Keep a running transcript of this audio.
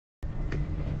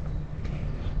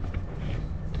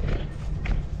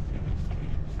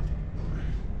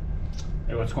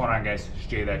What's going on, guys? It's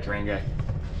Jay, that drain guy.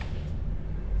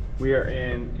 We are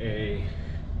in a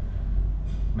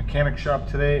mechanic shop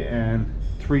today and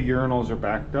 3 urinals are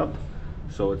backed up,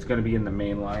 so it's going to be in the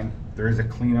main line. There is a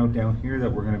clean out down here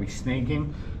that we're going to be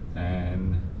snaking,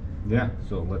 and yeah,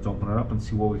 so let's open it up and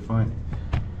see what we find.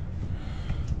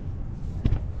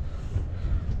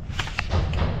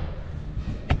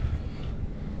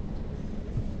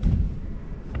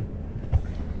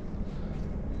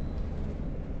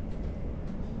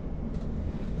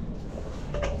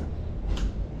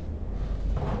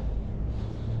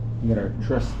 We got our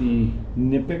trusty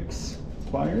Nipix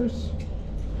pliers.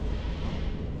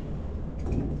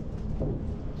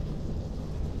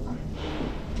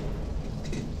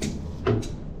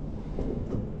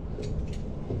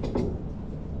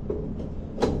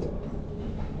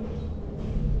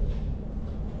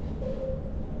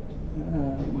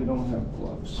 We don't have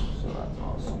gloves, so that's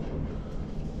awesome.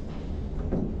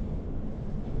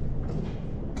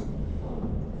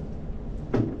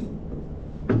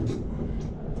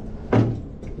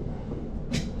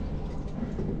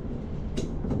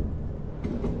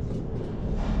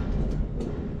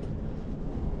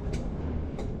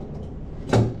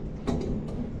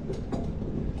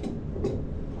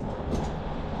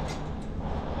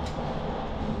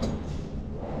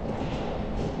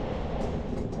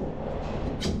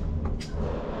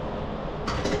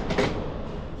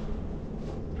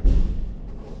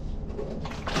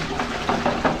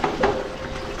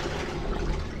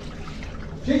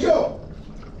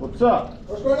 What's up?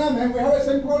 What's going on, man? We have the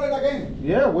same problem again.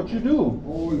 Yeah, what you do?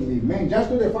 Holy man, just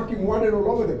do the fucking water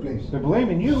all over the place. They're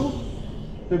blaming you.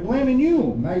 They're blaming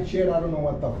you. Night shit, I don't know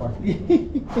what the fuck.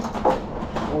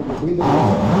 Oh, you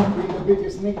bring the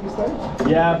biggest snake this time?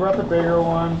 Yeah, I brought the bigger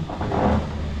one.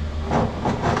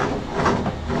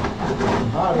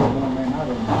 I don't know, man, I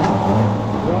don't know.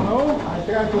 You don't know? I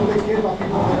try to take care of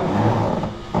people that don't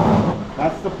know.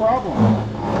 That's the problem.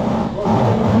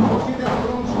 Well, see that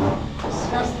drones,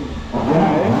 disgusting.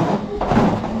 Yeah, eh?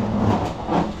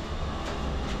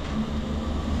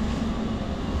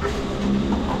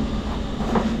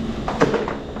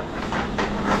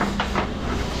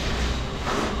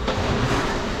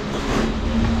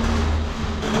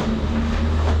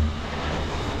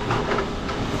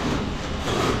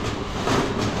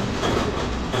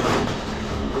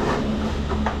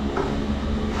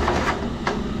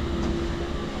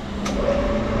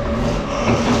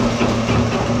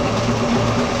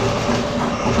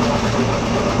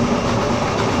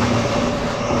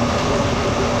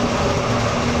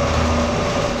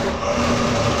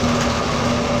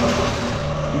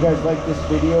 If you guys like this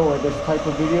video or this type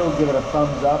of video, give it a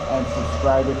thumbs up and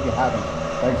subscribe if you haven't.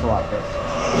 Thanks a lot, guys.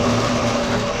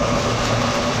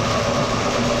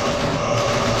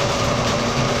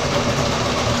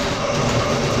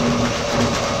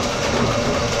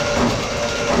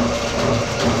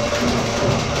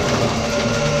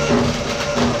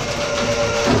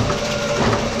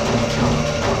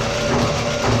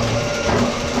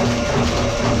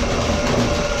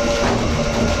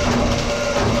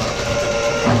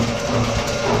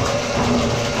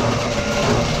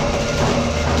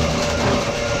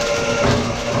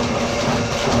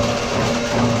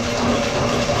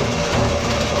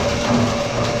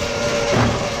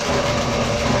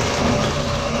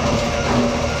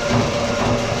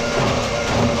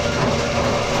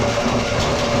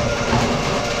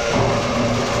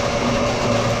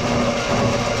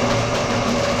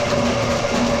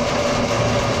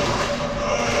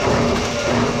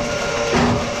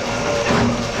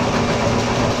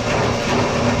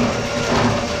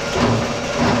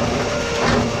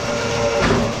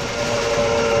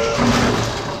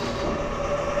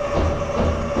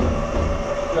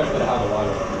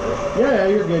 Yeah,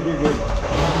 you're good, you're good.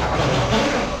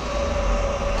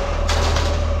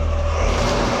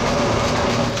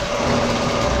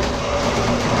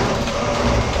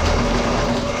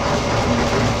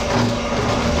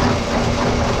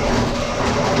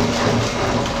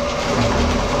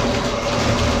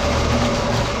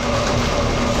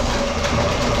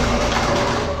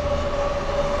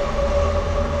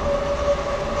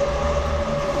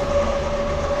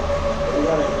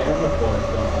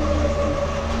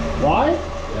 Why?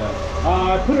 Yeah.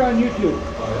 I put it on YouTube.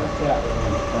 Oh, Yeah.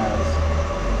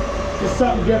 Just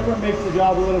something different makes the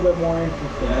job a little bit more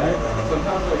interesting, right?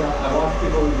 Sometimes I watch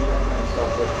people who do that kind of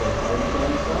stuff with the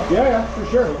and stuff. Yeah, for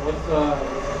sure. So what's the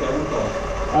channel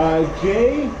called?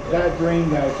 Jay, that drain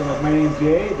guy. So like my name's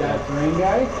Jay, that drain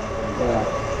guy. Yeah.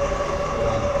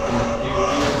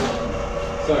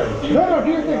 Sorry. No,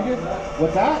 do your thing, dude.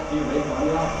 What's that? Do you make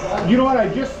money off of that? You know what? I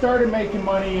just started making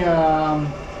money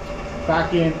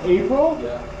back in April.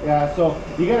 Yeah. Yeah, so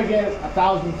you gotta get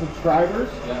 1,000 subscribers.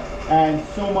 Yeah. And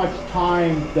so much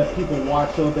time that people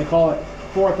watch, so they call it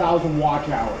 4,000 watch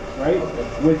hours, right?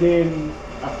 Okay. Within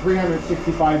a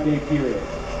 365-day period.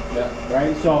 Yeah.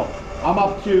 Right? So I'm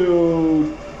up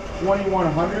to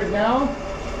 2,100 now.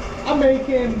 I'm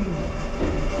making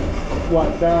what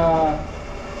about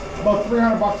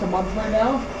 $300 a month right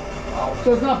now. Wow.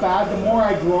 So it's not bad. The more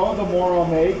I grow, the more I'll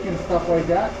make and stuff like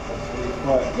that. That's sweet.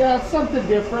 But yeah, it's something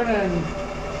different, and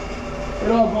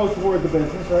it all goes toward the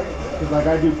business, right? Because like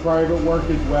I do private work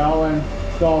as well, and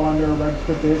it's all under a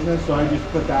registered business, so I just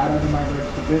put that under my registered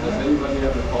Has business. anybody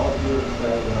ever called you and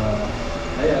said,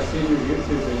 hey, I see your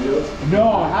YouTube videos?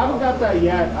 No, I haven't got that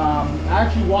yet. I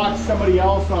actually watched somebody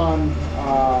else on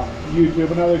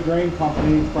YouTube, another grain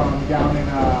company from down in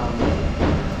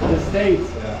the States,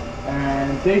 Yeah.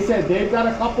 and they said they've got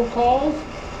a couple calls,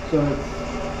 so it's,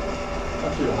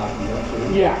 I'm sure it'll happen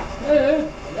eventually. yeah.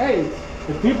 Hey,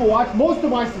 if people watch, most of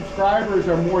my subscribers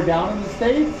are more down in the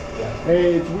States. Yeah.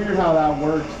 Hey, it's weird how that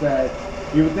works, that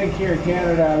you would think here in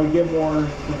Canada I would get more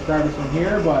subscribers from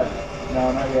here, but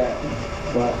no, not yet.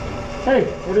 But hey,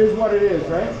 it is what it is,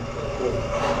 right?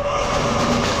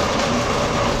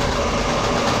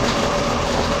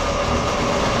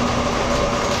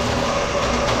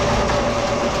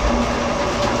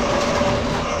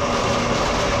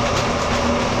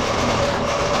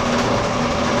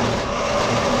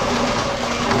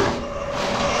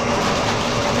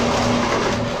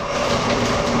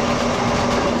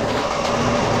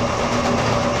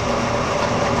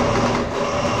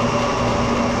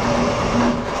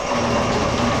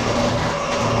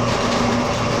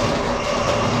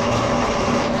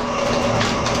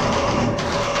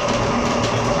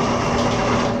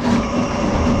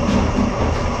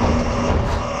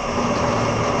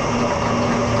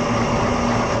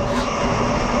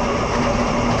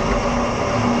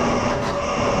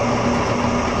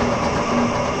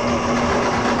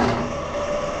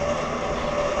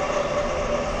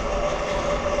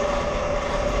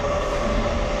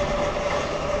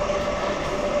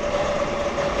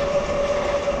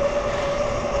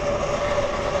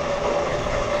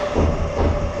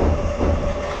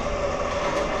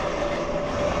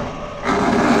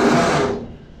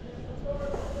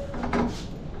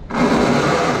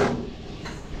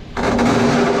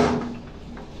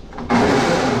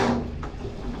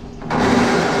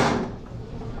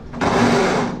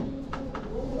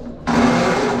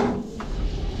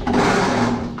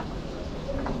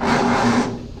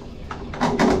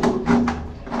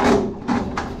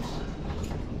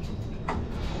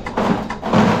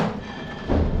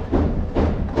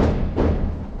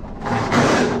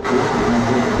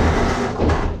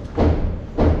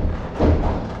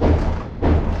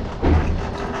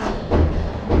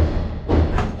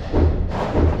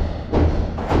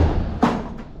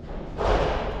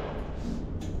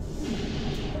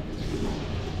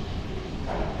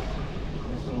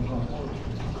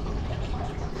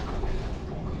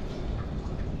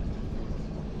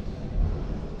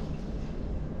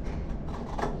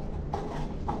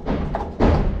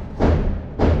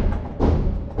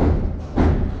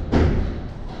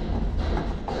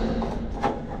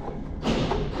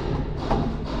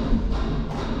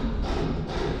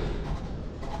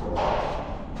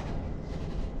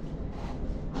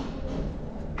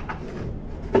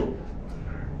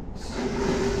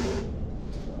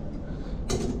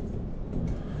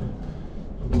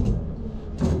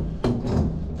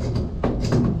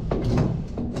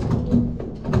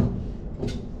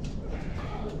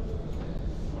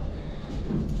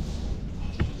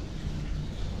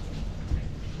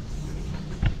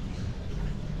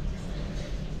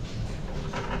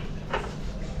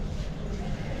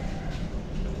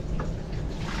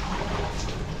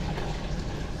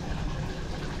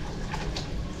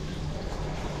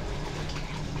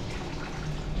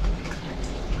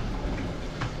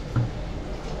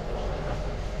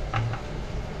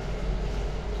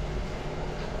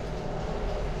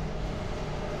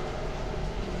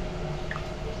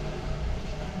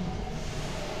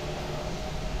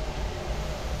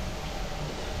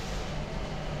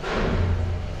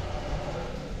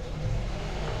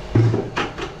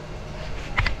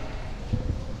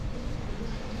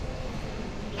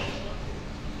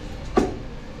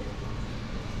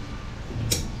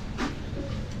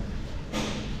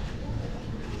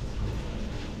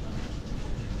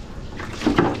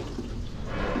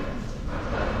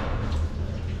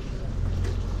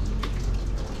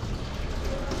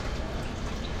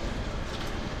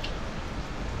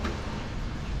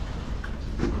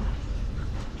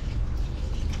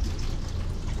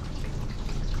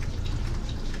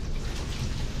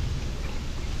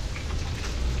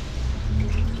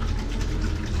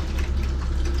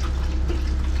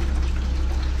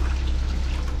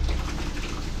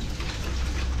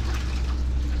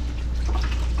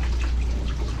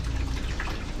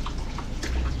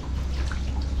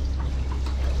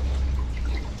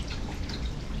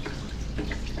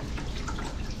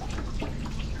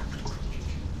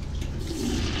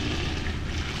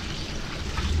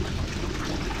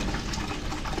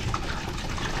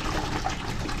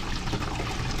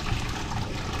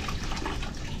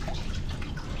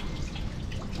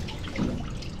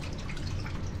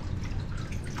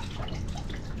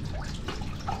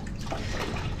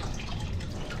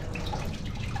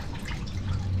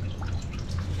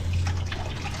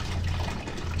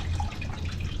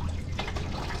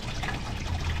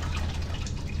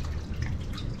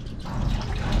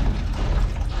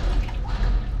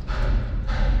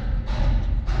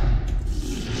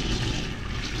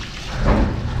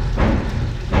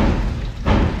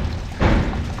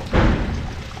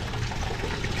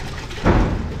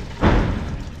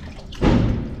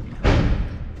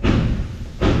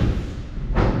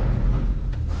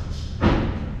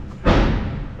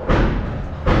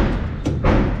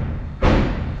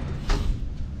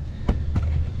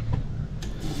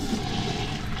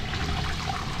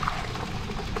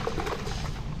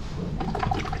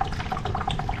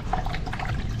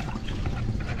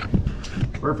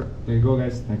 Perfect. There you go,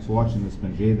 guys. Thanks for watching. This has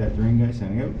been Jay That Drain Guy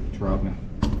signing out. Trout man.